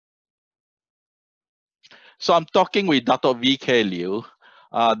So I'm talking with Datuk VK Liew,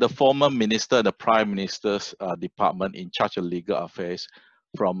 the former minister in the Prime Minister's department in charge of legal affairs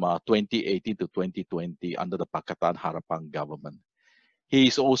from 2018 to 2020 under the Pakatan Harapan government. He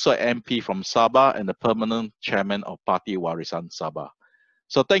is also MP from Sabah and the permanent chairman of Parti Warisan Sabah.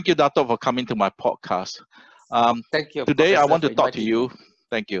 So thank you, Datuk, for coming to my podcast. Thank you. Today, Professor, I want to talk to you.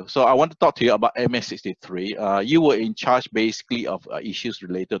 Thank you. So I want to talk to you about MA63. You were in charge basically of issues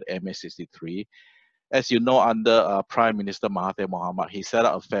related to MA63. As you know, under Prime Minister Mahathir Mohamad, he set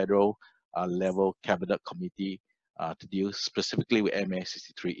up a federal level cabinet committee to deal specifically with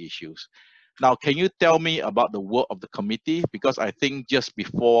MA63 issues. Now, can you tell me about the work of the committee? Because I think just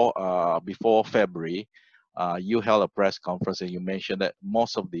before February, you held a press conference and you mentioned that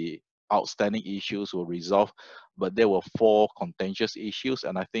most of the outstanding issues were resolved, but there were 4 contentious issues,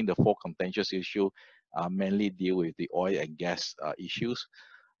 and I think the 4 contentious issues mainly deal with the oil and gas issues.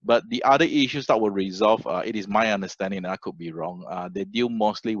 But the other issues that were resolved, it is my understanding, and I could be wrong, they deal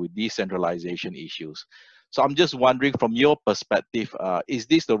mostly with decentralization issues. So I'm just wondering, from your perspective, is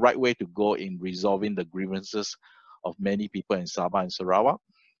this the right way to go in resolving the grievances of many people in Sabah and Sarawak?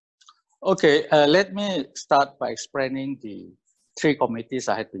 Okay, let me start by explaining the 3 committees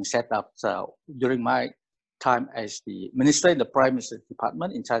that had been set up during my time as the minister in the Prime Minister's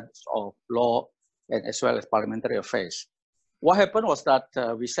department in charge of law and as well as parliamentary affairs. What happened was that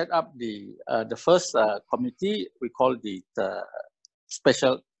we set up the first committee. We called the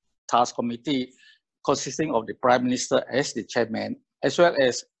Special Task Committee, consisting of the Prime Minister as the chairman, as well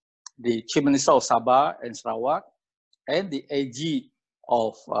as the Chief Minister of Sabah and Sarawak, and the AG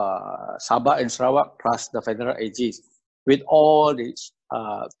of Sabah and Sarawak, plus the federal AGs, with all the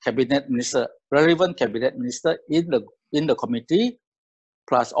cabinet minister, relevant cabinet minister in the committee,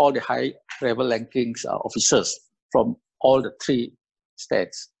 plus all the high-level rankings officers from all the 3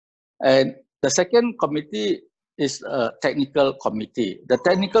 states. And the second committee is a technical committee. The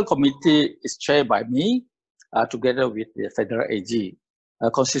technical committee is chaired by me, together with the federal AG,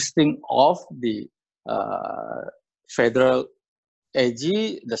 consisting of the federal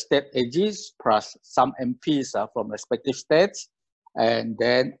AG, the state AGs, plus some MPs from respective states, and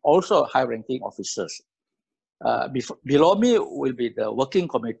then also high-ranking officers. Below me will be the working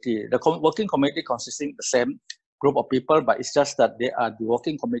committee. The working committee consisting of the same group of people, but it's just that they are the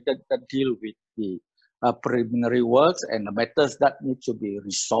working committee that deal with the preliminary works and the matters that need to be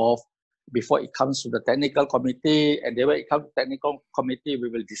resolved before it comes to the technical committee. And then when it comes to technical committee, we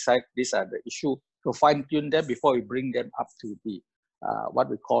will decide these are the issue to fine-tune them before we bring them up to the what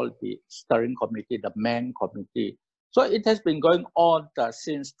we call the steering committee, the main committee. So it has been going on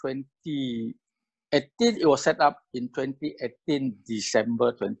since 2018. It was set up in 2018,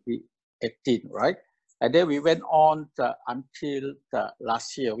 December 2018, right? And then we went on until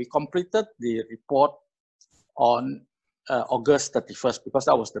last year. We completed the report on August 31st, because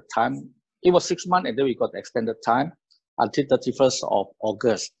that was the time. It was 6 months, and then we got extended time until 31st of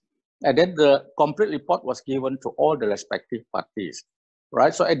August. And then the complete report was given to all the respective parties,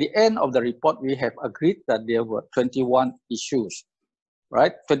 right? So at the end of the report, we have agreed that there were 21 issues,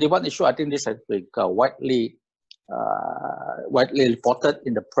 right? 21 issues. I think this has been widely reported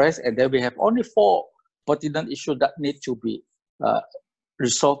in the press. And then we have only 4 pertinent issues that need to be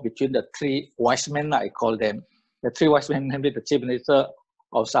resolved between the 3 wise men, I call them. The 3 wise men, namely the Chief Minister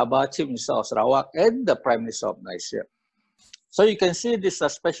of Sabah, Chief Minister of Sarawak, and the Prime Minister of Malaysia. So you can see this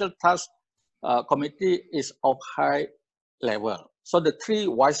special task committee is of high level. So the 3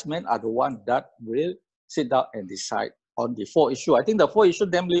 wise men are the ones that will sit down and decide on the 4 issues. I think the 4 issues,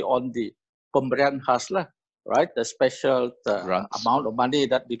 namely on the pemberian khas, right? The special amount of money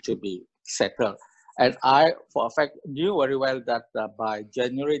that need to be settled. And I, for a fact, knew very well that by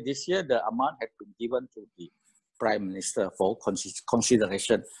January this year, the amount had been given to the Prime Minister for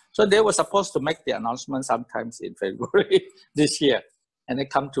consideration. So they were supposed to make the announcement sometimes in February this year, and they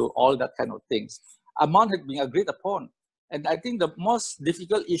come to all that kind of things. Amount had been agreed upon. And I think the most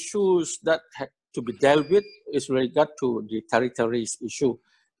difficult issues that had to be dealt with is regard to the territories issue,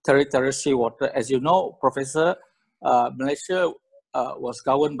 territorial seawater. As you know, Professor, Malaysia was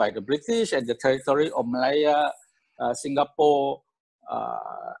governed by the British, and the territory of Malaya, Singapore,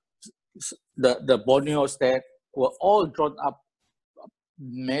 the Borneo state were all drawn up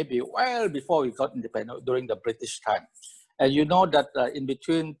maybe well before we got independent during the British time. And you know that in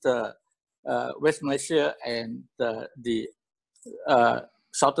between the West Malaysia and the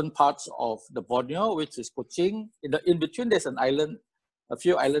southern parts of the Borneo, which is Kuching, in between there's an island, a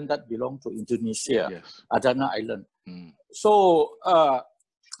few islands that belong to Indonesia, yes. Adana Island. So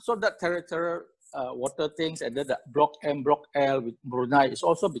that territorial water things, and then the Block M, Block L with Brunei is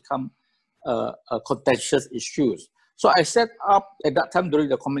also become contentious issues. So I set up at that time during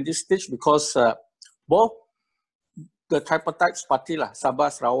the committee stage because both the tripartite party,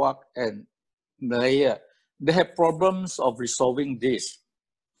 Sabah, Sarawak, and Malaya, they have problems of resolving these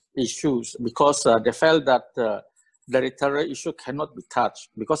issues because they felt that the territorial issue cannot be touched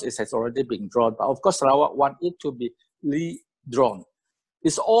because it has already been drawn. But of course, Sarawak want it to be redrawn.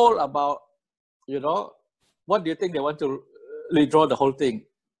 It's all about, what do you think they want to redraw the whole thing?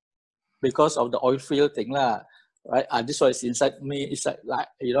 Because of the oil field thing, right? This one is inside me. It's like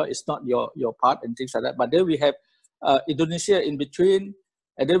it's not your part and things like that. But then we have Indonesia in between,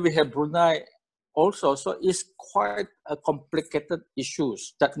 and then we have Brunei also. So it's quite a complicated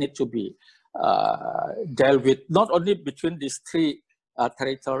issues that need to be dealt with, not only between these three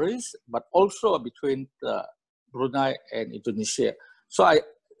territories, but also between Brunei and Indonesia. So I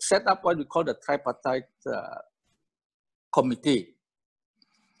set up what we call the tripartite committee,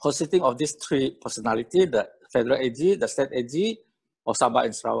 consisting of these three personalities: the federal AG, the state AG of Sabah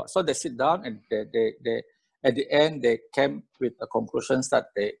and Sarawak. So they sit down and they at the end they came with the conclusions that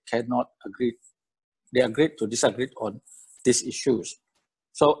they cannot agree. They agreed to disagree on these issues.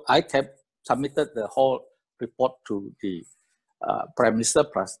 So I submitted the whole report to the Prime Minister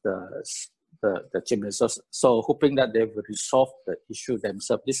plus the Chief Minister. So hoping that they will resolve the issue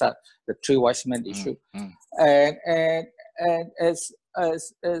themselves. These are the three wise men issue. And as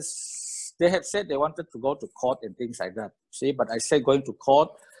they have said, they wanted to go to court and things like that. See, but I said going to court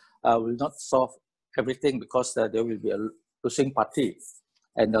will not solve everything because there will be a losing party,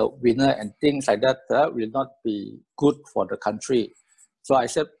 and the winner and things like that will not be good for the country. So I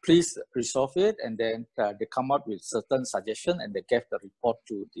said, please resolve it, and then they come out with certain suggestions, and they gave the report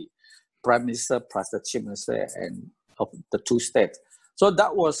to the Prime Minister plus the Chief Minister and of the two states. So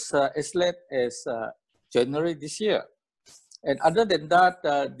that was as late as January this year. And other than that,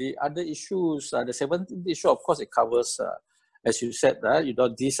 the other issues, the 17th issue, of course, it covers, as you said,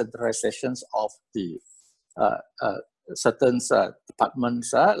 decentralizations of the certain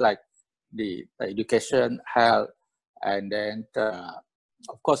departments like the education, health, and then,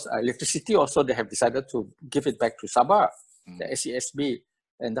 of course, electricity also, they have decided to give it back to Sabah, the SESB,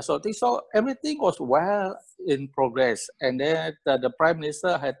 and that sort of thing. So everything was well in progress. And then the Prime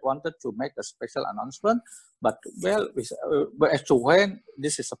Minister had wanted to make a special announcement, but as to when,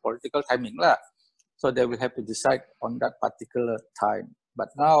 this is a political timing. So they will have to decide on that particular time. But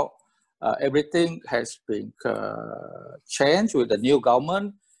now everything has been changed with the new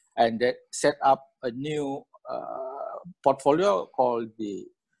government, and they set up a new portfolio called the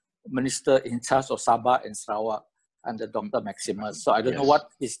Minister in charge of Sabah and Sarawak under Dr. Maximus. So I don't know what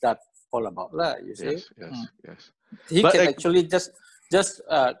is that all about, you see. Yes. He can actually just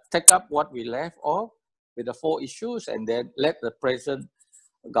take up what we left off with the four issues and then let the present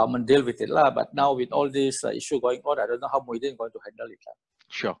government deal with it. But now with all this issue going on, I don't know how Muhyiddin is going to handle it.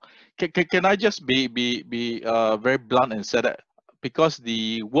 Sure. Can I just be very blunt and say that because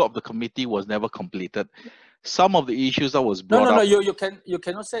the work of the committee was never completed, some of the issues that was brought up. No. You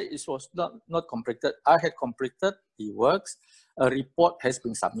cannot say it was not completed. I had completed the works. A report has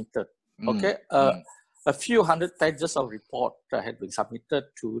been submitted. Okay. A few hundred pages of report had been submitted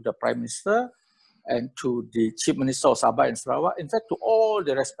to the Prime Minister and to the Chief Minister of Sabah and Sarawak. In fact, to all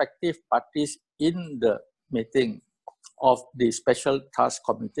the respective parties in the meeting of the Special Task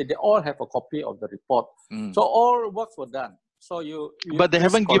Committee, they all have a copy of the report. So all works were done. So but they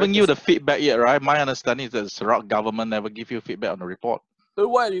haven't given you the feedback yet, right? My understanding is that the Sarawak government never give you feedback on the report.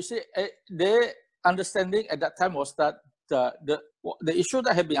 Well, you see, their understanding at that time was that the issue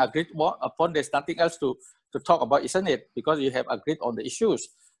that had been agreed upon, there's nothing else to talk about, isn't it? Because you have agreed on the issues.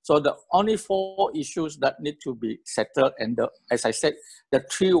 So the only four issues that need to be settled, and as I said, the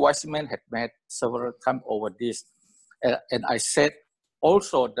three wise men had met several times over this. And I said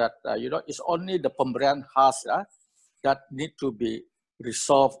also that, it's only the pemberian khas that need to be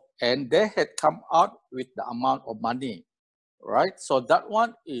resolved. And they had come out with the amount of money, right? So that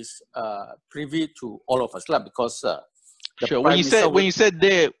one is privy to all of us, because sure. When you said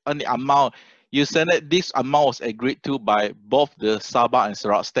there on the amount, you said that this amount was agreed to by both the Sabah and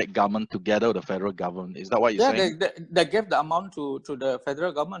Sarawak state government together with the federal government. Is that what you're saying? They gave the amount to the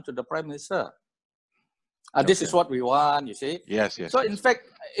federal government, to the Prime Minister. This is what we want, you see. Yes. So in fact,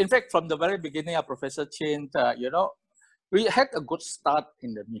 from the very beginning, Professor Chin, we had a good start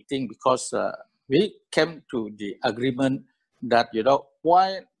in the meeting because we came to the agreement that,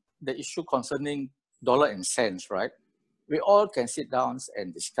 why the issue concerning dollar and cents, right? We all can sit down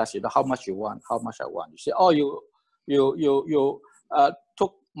and discuss, how much you want, how much I want. You say, oh, you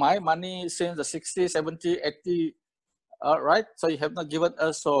took my money since the 60, 70, 80, right? So you have not given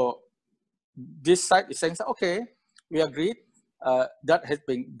us, so this side is saying, okay, we agreed, that has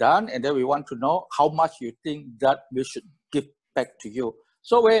been done, and then we want to know how much you think that we should give back to you.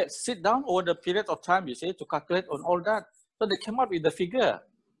 So we sit down over the period of time, you see, to calculate on all that. So they came up with the figure.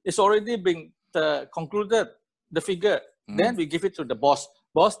 It's already been concluded, the figure. Then we give it to the boss.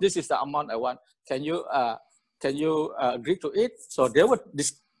 Boss, this is the amount I want. Can you agree to it? So they were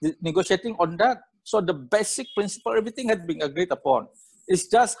negotiating on that. So the basic principle, everything had been agreed upon. It's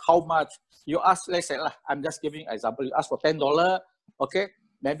just how much you ask. Let's say, I'm just giving an example. You ask for $10, okay?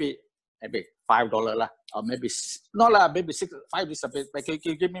 Maybe $5 lah, or maybe no lah, maybe 6, 5 is a bit. Like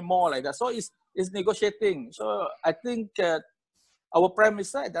you give me more like that. So it's negotiating. So I think our Prime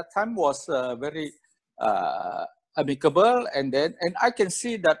Minister at that time was very amicable, and I can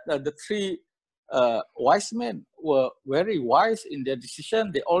see that the three wise men were very wise in their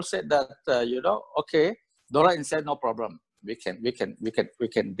decision. They all said that okay, dollar and cent, no problem. We can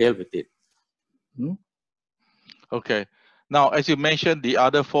deal with it. Okay. Now, as you mentioned, the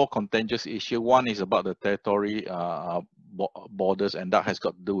other 4 contentious issues, one is about the territory borders, and that has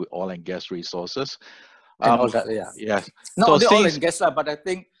got to do with oil and gas resources. And all that, yeah. Yes. Not so only oil and gas, but I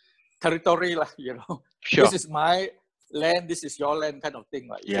think territory, Sure. This is my land, this is your land kind of thing.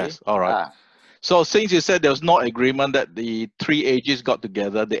 Yes, all right. So since you said there was no agreement that the 3 AGs got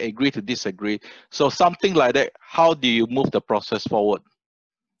together, they agreed to disagree. So something like that, how do you move the process forward?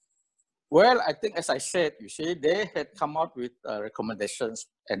 Well, I think, as I said, you see, they had come out with recommendations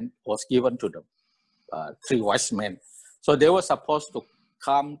and was given to the 3 wise men. So they were supposed to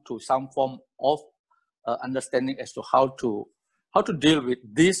come to some form of understanding as to how to deal with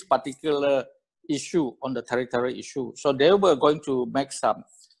this particular issue on the territory issue. So they were going to make some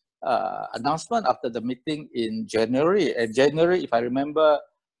announcement after the meeting in January. And January, if I remember,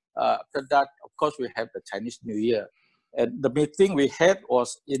 after that, of course, we have the Chinese New Year. And the meeting we had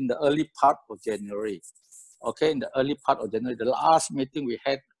was in the early part of January. Okay, in the early part of January, the last meeting we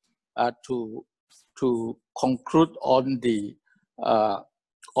had to conclude on the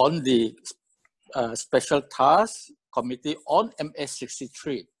special task committee on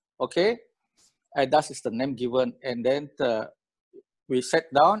MA63. Okay, and that is the name given. And then we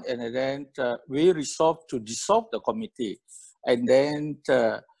sat down, and then we resolved to dissolve the committee. And then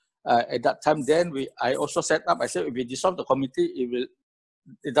at that time, then I also set up. I said, if we dissolve the committee,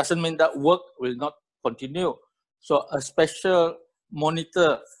 it doesn't mean that work will not continue. So a special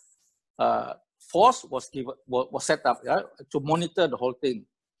monitor force was set up, to monitor the whole thing.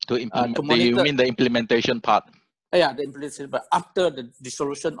 To implement, you mean the implementation part? Yeah, the implementation, but after the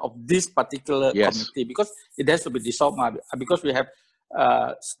dissolution of this particular committee, because it has to be dissolved, because we have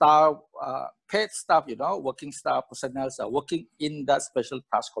staff, paid staff, working staff, personnel are working in that special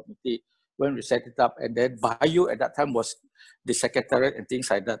task committee when we set it up. And then Bayu at that time was the secretariat and things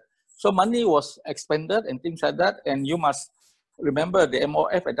like that. So money was expended and things like that. And you must remember the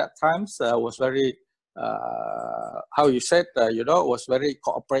MOF at that time was very, was very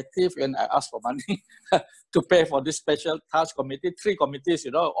cooperative when I asked for money to pay for this special task committee. 3 committees,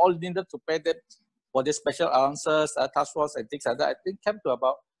 all needed to pay them for the special answers, task force and things like that. I think came to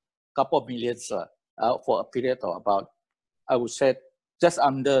about a couple of millions for a period of about, I would say, just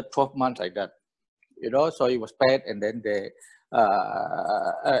under 12 months like that. So it was paid, and then they, now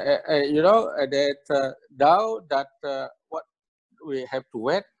that what we have to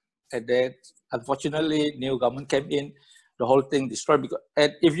wait, and then unfortunately new government came in, the whole thing destroyed.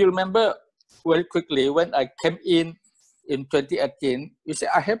 And if you remember very quickly, when I came in 2018, you see,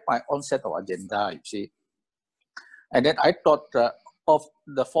 I have my own set of agenda, you see. And then I thought of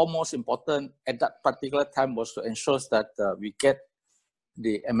the foremost important at that particular time was to ensure that we get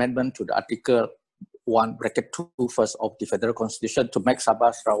the amendment to the Article 1(2) first of the Federal Constitution to make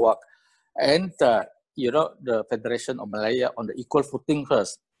Sabah, Sarawak, and the Federation of Malaya on the equal footing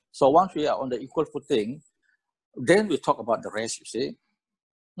first. So once we are on the equal footing, then we talk about the rest, you see.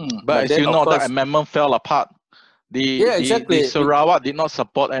 But as then, you know, course, the amendment fell apart. The Sarawak did not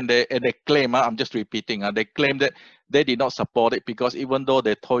support, and they claim, I'm just repeating, they claim that they did not support it because even though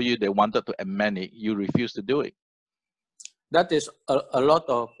they told you they wanted to amend it, you refused to do it. That is a lot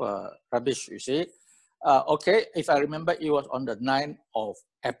of rubbish, you see. Okay, if I remember, it was on the 9th of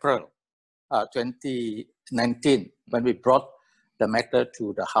April 2019 when we brought the matter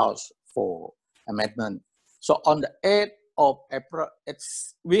to the House for amendment. So on the 8th of April,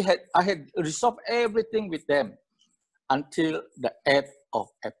 I had resolved everything with them until the 8th of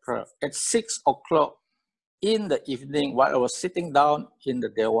April. At 6 o'clock in the evening, while I was sitting down in the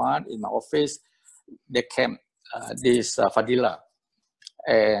Dewan, in my office, they came, this Fadila.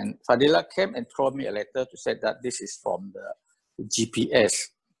 And Fadila came and threw me a letter to say that this is from the GPS.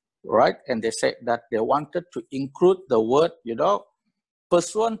 right? And they said that they wanted to include the word, you know,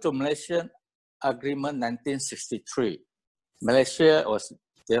 pursuant to Malaysian Agreement 1963. Malaysia was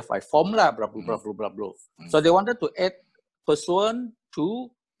thereby formula, blah, blah, blah, blah, blah, blah. So they wanted to add pursuant to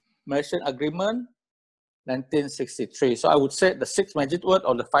Malaysian Agreement 1963. So I would say the 6 magic word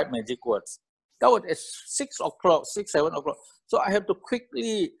or the 5 magic words. That was at 6 o'clock, 6, 7 o'clock. So I have to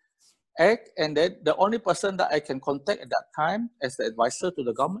quickly act, and then the only person that I can contact at that time as the advisor to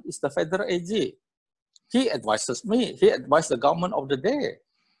the government is the Federal AG. He advises me. He advised the government of the day.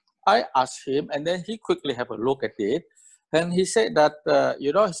 I asked him, and then he quickly have a look at it. And he said that,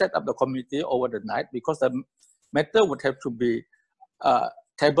 you know, he set up the committee over the night because the matter would have to be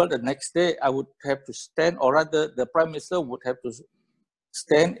tabled the next day. I would have to stand, or rather the Prime Minister would have to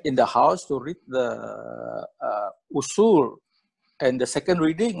stand in the House to read the usul and the second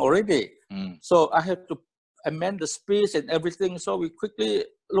reading already. So I have to amend the speech and everything. So we quickly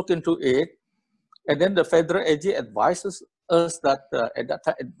look into it. And then the Federal AG advises us that, at that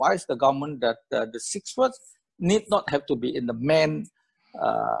time, advised the government that the 6 words need not have to be in the main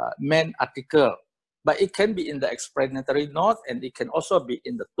article, but it can be in the explanatory note, and it can also be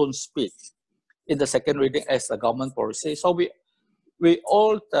in the tone speech in the second reading as the government policy. So we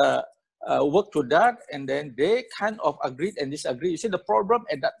all worked to that, and then they kind of agreed and disagreed. You see, the problem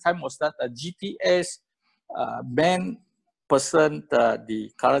at that time was that a GPS main person,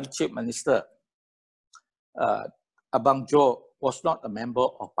 the current chief minister, Abang Jo, was not a member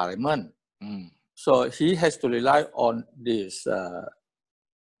of parliament. So he has to rely on this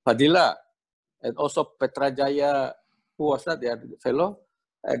Padilla and also Petrajaya, who was that, the other fellow.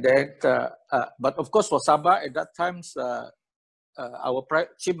 And then, but of course for Sabah at that time, our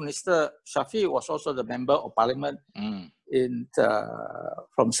Chief Minister Shafi was also the member of parliament from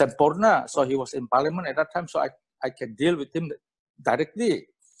Sempurna. So he was in parliament at that time, so I can deal with him directly.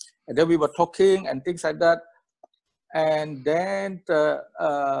 And then we were talking and things like that. And then,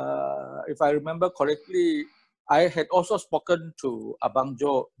 if I remember correctly, I had also spoken to Abang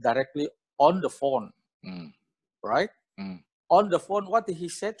Jo directly on the phone, right? On the phone, what did he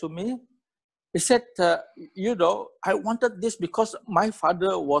say to me? He said, you know, I wanted this because my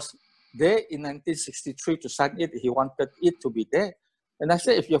father was there in 1963 to sign it. He wanted it to be there. And I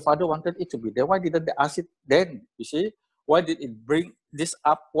said, if your father wanted it to be there, why didn't they ask it then? You see, why did it bring this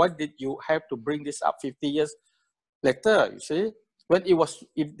up? Why did you have to bring this up 50 years later, you see? When it was,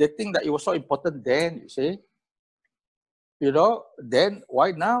 if they think that it was so important then, you see, you know, then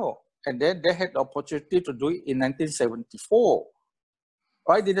why now? And then they had the opportunity to do it in 1974.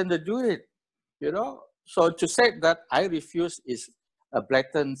 Why didn't they do it? You know, so to say that I refuse is a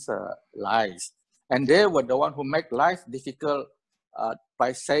blatant lies. And they were the one who make life difficult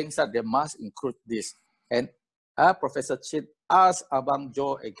by saying that they must include this. And Professor Chin asked Abang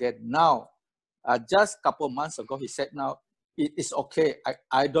Jo again now. Just a couple of months ago, he said, now, it is okay.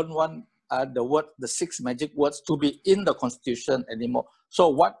 I don't want the 6 magic words to be in the constitution anymore. So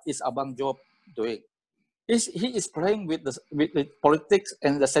what is Abang Jo doing? He is playing with the politics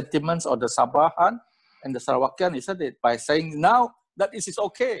and the sentiments of the Sabahan and the Sarawakian, isn't it? By saying now that it is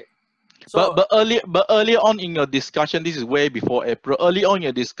okay. So, but earlier on in your discussion, this is way before April. Early on in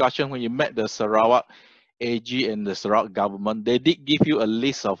your discussion, when you met the Sarawak AG and the Sarawak government, they did give you a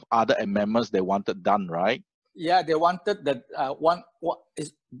list of other amendments they wanted done, right? Yeah, they wanted the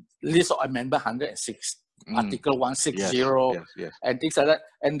list of amendment 106, Article 160, yes. and things like that.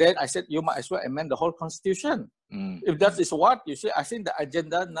 And then I said, you might as well amend the whole constitution. If that is what, you see, I think the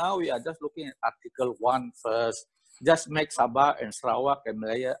agenda now, we are just looking at Article 1 first. Just make Sabah and Sarawak and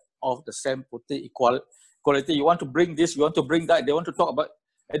Malaya of the same footing, equality. You want to bring this, you want to bring that. They want to talk about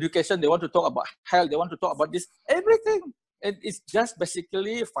education, they want to talk about health, they want to talk about this, everything. And it's just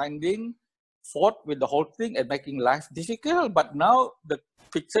basically finding fault with the whole thing and making life difficult. But now the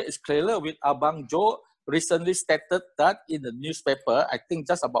picture is clearer with Abang Jo recently stated that in the newspaper, I think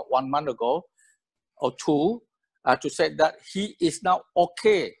just about 1 month ago or 2, to say that he is now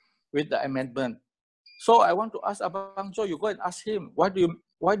okay with the amendment. So I want to ask Abang Jo, you go and ask him, why do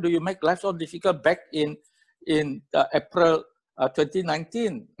you make life so difficult back in April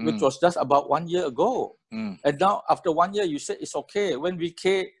 2019, which was just about 1 year ago. And now after 1 year, you say it's okay. When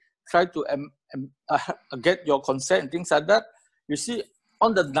VK tried to get your consent and things like that, you see,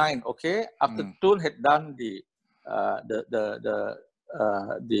 on the 9th, okay, after Tun had done the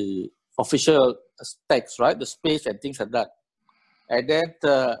official text, right, the speech and things like that, and then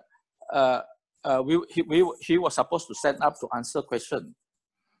he was supposed to stand up to answer question,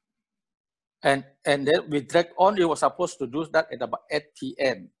 and then we dragged on. He was supposed to do that at about 8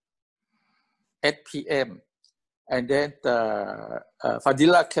 p.m. 8 p.m. And then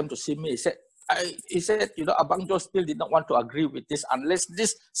Fadila came to see me. He said, you know, Abang Jo still did not want to agree with this unless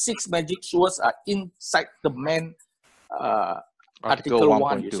these 6 magic words are inside the main Article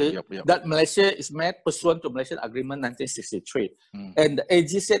 1, you see, that Malaysia is made pursuant to Malaysian Agreement 1963. And the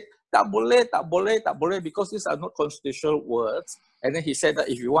AG said, tak boleh, because these are not constitutional words. And then he said that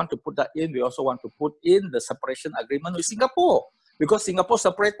if you want to put that in, we also want to put in the separation agreement with Singapore, because Singapore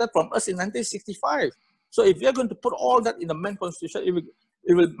separated from us in 1965. So if you're going to put all that in the main constitution,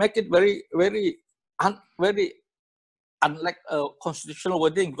 it will make it very unlike a constitutional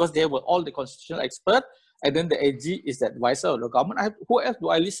wording, because they were all the constitutional experts, and then the AG is the advisor of the government. Who else do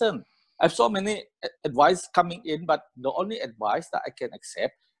I listen? I have so many advice coming in, but the only advice that I can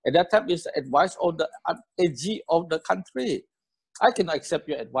accept at that time is the advice of the AG of the country. I cannot accept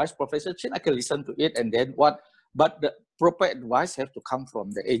your advice, Professor Chin. I can listen to it, and then what? But the proper advice has to come from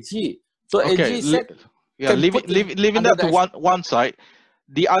the AG. So okay. AG said, leaving that to one side.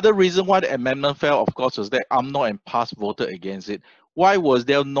 The other reason why the amendment fell, of course, was that UMNO and PAS voted against it. Why was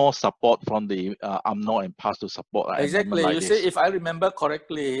there no support from the UMNO and PAS to support an amendment like you this? see, if I remember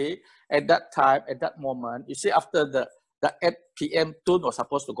correctly, at that time, at that moment, you see, after the 8 p.m. tune was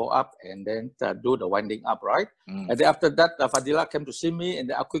supposed to go up and then do the winding up, right? And then after that, Fadila came to see me, and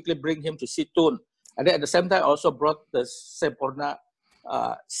then I quickly bring him to see tune. And then at the same time, I also brought the Sempurna,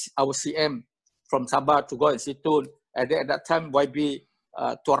 our CM from Sabah, to go and see tune. And then at that time, YB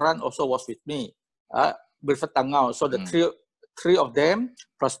Tuaran also was with me, Wilfred Tangau. So the three of them,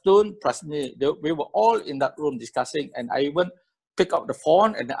 plus Tun, plus me, we were all in that room discussing, and I even pick up the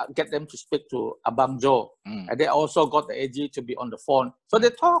phone and get them to speak to Abang Jo. And they also got the AG to be on the phone. So they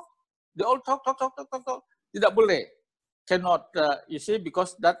talk. They all talk. Tidak boleh. Cannot, you see,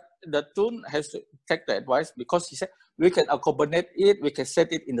 because the Tun has to take the advice, because he said, we can accommodate it, we can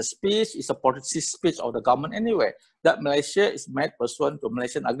set it in the speech, it's a policy speech of the government anyway, that Malaysia is made pursuant to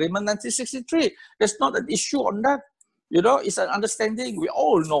Malaysian Agreement 1963. There's not an issue on that. You know, it's an understanding. We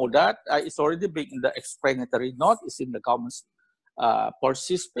all know that. It's already been in the explanatory note, it's in the government's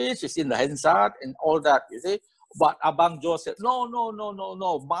policy speech, it's in the Hansard and all that, you see. But Abang Jo said, no,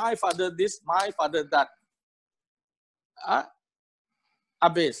 my father this, my father that.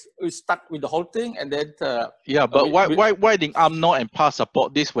 Abis, we stuck with the whole thing, and then yeah, but why didn't UMNO and PAS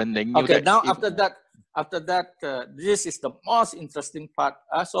support this when they knew that? Okay, now after that, this is the most interesting part.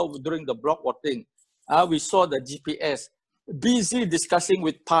 So during the block voting, we saw the GPS busy discussing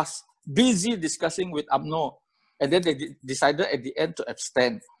with PAS, busy discussing with UMNO, and then they decided at the end to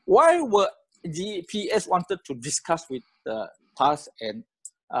abstain. Why were GPS wanted to discuss with PAS and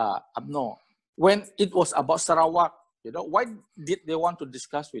UMNO when it was about Sarawak? You know, why did they want to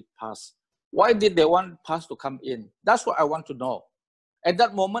discuss with PAS? Why did they want PAS to come in? That's what I want to know. At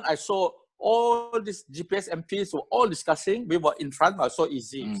that moment, I saw all these GPS MPs were all discussing. We were in front, it was so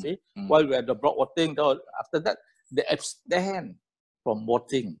easy, you see, while we had the block voting. After that, they abstain from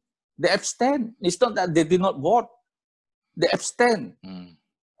voting. They abstain. It's not that they did not vote. They abstain.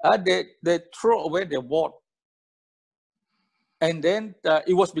 They throw away their vote. And then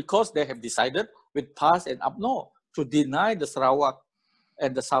it was because they have decided with PAS and UMNO to deny the Sarawak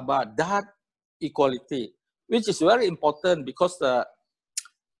and the Sabah that equality, which is very important, because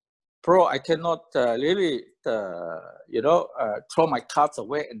Pro, I cannot really, throw my cards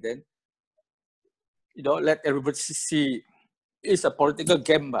away and then, let everybody see it's a political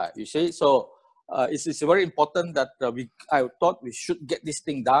game, you see. So it's very important that I thought we should get this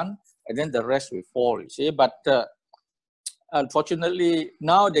thing done, and then the rest will fall, you see. But unfortunately,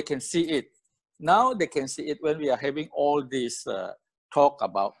 now they can see it. Now they can see it when we are having all this talk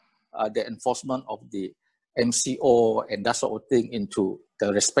about the enforcement of the MCO and that sort of thing into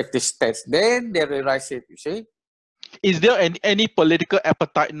the respective states. Then they realize it, you see. Is there any political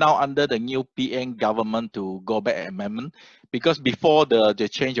appetite now under the new PN government to go back amendment? Because before the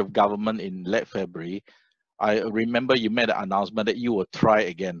change of government in late February, I remember you made an announcement that you will try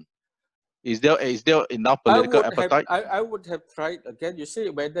again. Is there enough political appetite? I would have tried again. You see,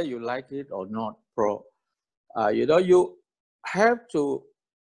 whether you like it or not, Pro. You have to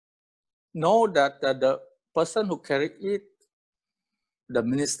know that the person who carried it, the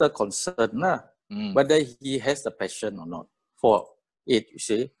minister concerned, whether he has the passion or not for it, you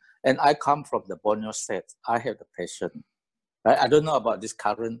see. And I come from the Borneo state. I have the passion. Right? I don't know about this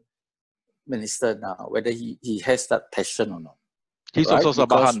current minister now, whether he has that passion or not. He's right? Also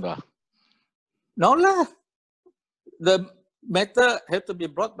Sabahan, bah. No lah. The matter had to be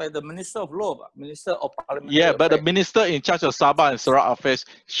brought by the Minister of Law, Minister of Parliamentary Affairs. But the Minister in charge of Sabah and Sarawak Affairs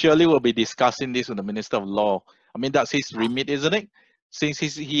surely will be discussing this with the Minister of Law. I mean, that's his remit, isn't it? Since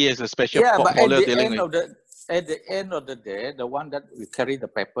he has a special portfolio dealing with... at the end of the day, the one that we carry the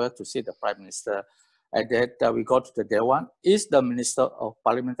paper to see the Prime Minister, and that we go to the day one, is the Minister of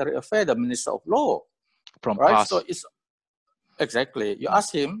Parliamentary Affairs, the Minister of Law. From right? past. So it's exactly, you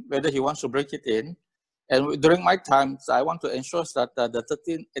ask him whether he wants to break it in. And during my time, I want to ensure that the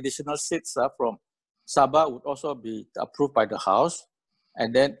 13 additional seats from Sabah would also be approved by the House.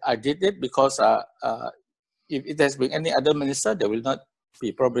 And then I did it because if it has been any other minister, they will not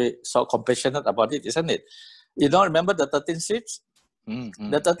be probably so compassionate about it, isn't it? You don't remember the 13 seats?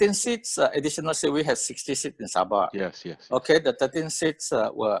 The 13 seats, additional seats, we have 60 seats in Sabah. Yes, yes. Okay, the 13 seats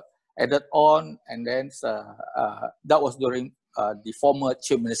were added on, and then that was during the former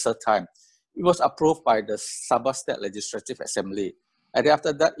Chief Minister time. It was approved by the Sabah State Legislative Assembly. And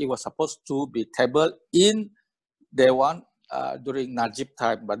after that, it was supposed to be tabled in day one during Najib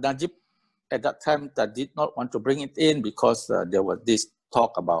time. But Najib at that time did not want to bring it in because there was this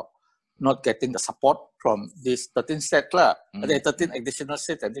talk about not getting the support from this 13 state, the 13 additional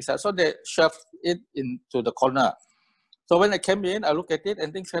seats and things like that. So they shoved it into the corner. So when I came in, I looked at it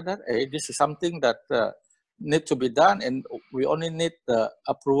and things like that, hey, this is something that need to be done, and we only need the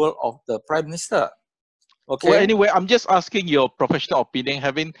approval of the Prime Minister. Okay. Well, anyway, I'm just asking your professional opinion,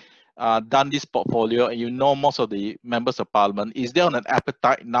 having done this portfolio, and you know most of the members of Parliament. Is there an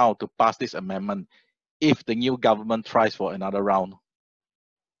appetite now to pass this amendment if the new government tries for another round?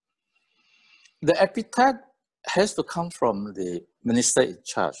 The appetite has to come from the minister in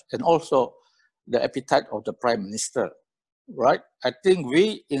charge, and also the appetite of the Prime Minister, right? I think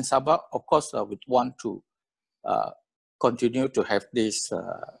we in Sabah, of course, would want to continue to have this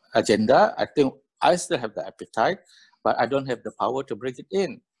agenda. I think I still have the appetite, but I don't have the power to bring it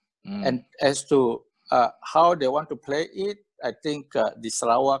in. And as to how they want to play it, I think the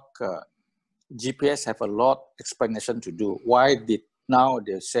Sarawak GPS have a lot explanation to do. Why did now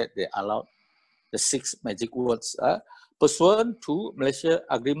they said they allowed the 6 magic words pursuant to Malaysia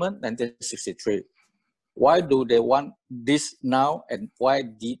Agreement 1963? Why do they want this now, and why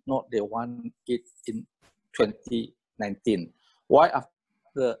did not they want it in 2019? Why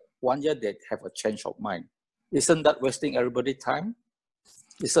after 1 year they have a change of mind? Isn't that wasting everybody's time?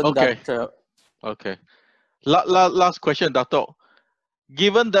 Isn't that... Okay. Last question, Dato'.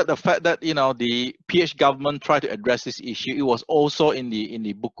 Given that the fact that the PH government tried to address this issue, it was also in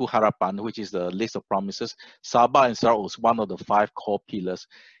the Buku Harapan, which is the list of promises. Sabah and Sarawak was one of the 5 core pillars.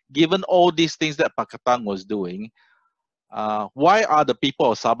 Given all these things that Pakatan was doing, why are the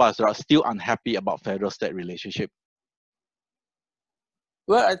people of Sabah and Sarawak still unhappy about federal-state relationship?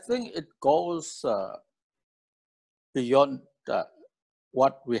 Well, I think it goes beyond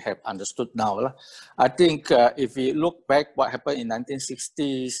what we have understood now. I think if we look back what happened in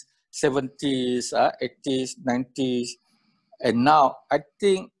 1960s, 70s, 80s, 90s, and now, I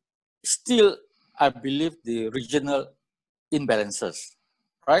think still I believe the regional imbalances,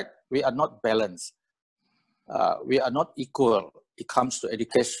 right? We are not balanced. We are not equal. It comes to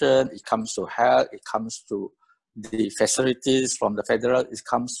education, it comes to health, it comes to the facilities from the federal, it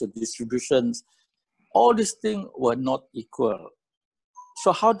comes to distributions. All these things were not equal.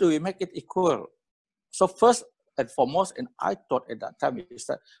 So how do we make it equal? So first and foremost, and I thought at that time, is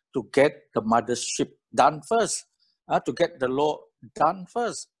that to get the mothership done first, to get the law done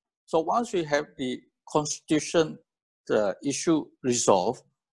first. So once we have the constitution issue resolved,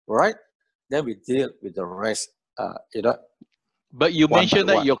 right, then we deal with the rest, But you mentioned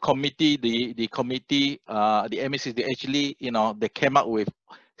that your committee, the committee, the MA63, actually, they came up with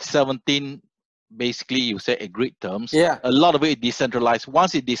 17, basically, you say agreed terms. Yeah. A lot of it is decentralized.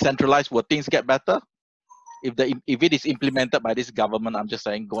 Once it decentralized, will things get better? If it is implemented by this government, I'm just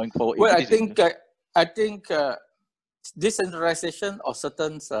saying, going forward. Well, I think decentralization of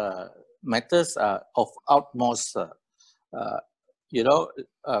certain matters are of utmost,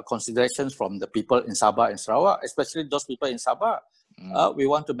 considerations from the people in Sabah and Sarawak, especially those people in Sabah. We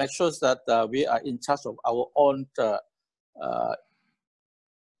want to make sure that we are in charge of our own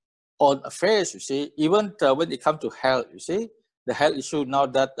affairs, you see. Even when it comes to health, you see, the health issue now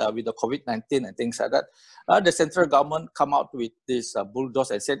that with the COVID-19 and things like that, the central government come out with this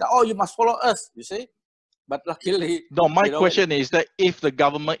bulldoze and said, oh, you must follow us, you see. But luckily... No, my question is that if the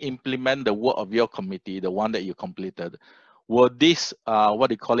government implement the work of your committee, the one that you completed, will this,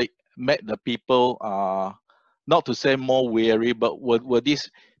 make the people, not to say more weary, but will this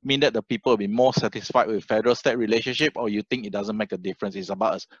mean that the people will be more satisfied with federal-state relationship, or you think it doesn't make a difference? It's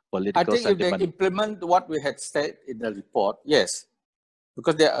about a political sentiment. I think if they implement what we had said in the report, yes,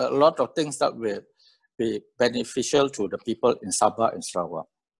 because there are a lot of things that will be beneficial to the people in Sabah and Sarawak.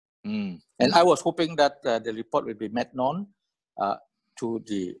 And I was hoping that the report will be made known to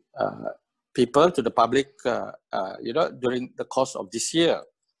the people, to the public, during the course of this year.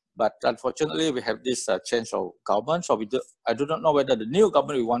 But unfortunately, we have this change of government, so I do not know whether the new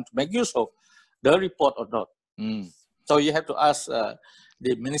government will want to make use of the report or not. So you have to ask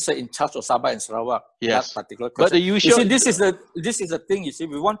the minister in charge of Sabah and Sarawak that particular question. But the usual, you see, this is the thing. You see,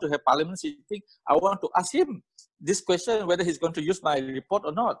 we want to have parliament sitting. I want to ask him this question whether he's going to use my report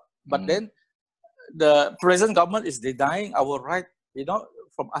or not. But then the present government is denying our right,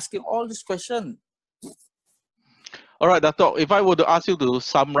 from asking all these questions. All right, Datuk, if I were to ask you to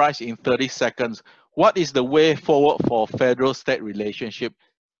summarize in 30 seconds, what is the way forward for federal-state relationship,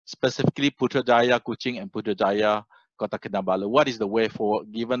 specifically Putrajaya, Kuching, and Putrajaya, Kota Kinabalu? What is the way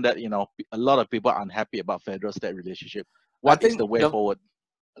forward, given that, a lot of people are unhappy about federal-state relationship? What is the way forward?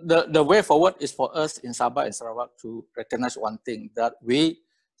 The way forward is for us in Sabah and Sarawak to recognize one thing, that we,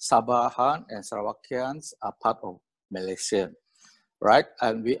 Sabahan and Sarawakians, are part of Malaysia, right?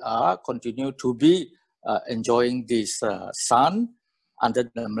 And we are continue to be enjoying this sun under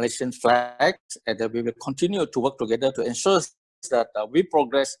the Malaysian flag, and that we will continue to work together to ensure that we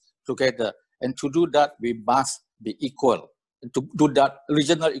progress together. And to do that, we must be equal. And to do that,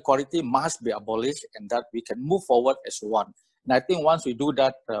 regional equality must be abolished, and that we can move forward as one. And I think once we do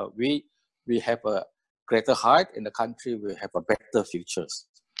that, we have a greater height in the country. We have a better futures.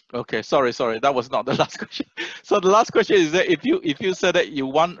 Okay, sorry, that was not the last question. So the last question is that if you said that you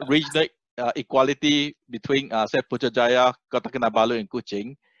want regional equality between say Putrajaya, Kota Kinabalu, and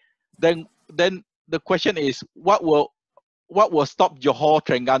Kuching, then the question is, what will stop Johor,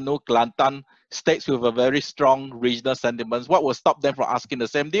 Terengganu, Kelantan, states with a very strong regional sentiments? What will stop them from asking the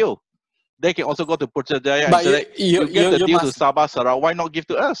same deal? They can also go to Putrajaya and say, you give the deal to Sabah, Sarawak, why not give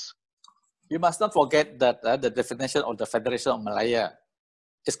to us? You must not forget that the definition of the Federation of Malaya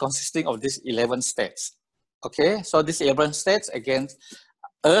is consisting of these 11 states. Okay, so these 11 states against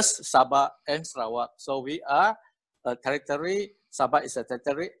us, Sabah and Sarawak. So we are a territory, Sabah is a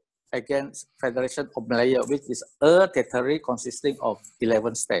territory against Federation of Malaya, which is a territory consisting of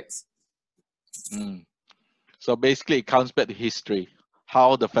 11 states. So basically it comes back to history,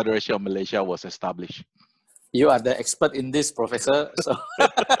 how the Federation of Malaysia was established. You are the expert in this, Professor. So,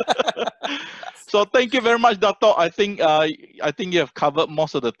 so thank you very much, Datuk. I think you have covered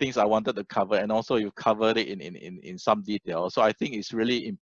most of the things I wanted to cover, and also you've covered it in some detail. So I think it's really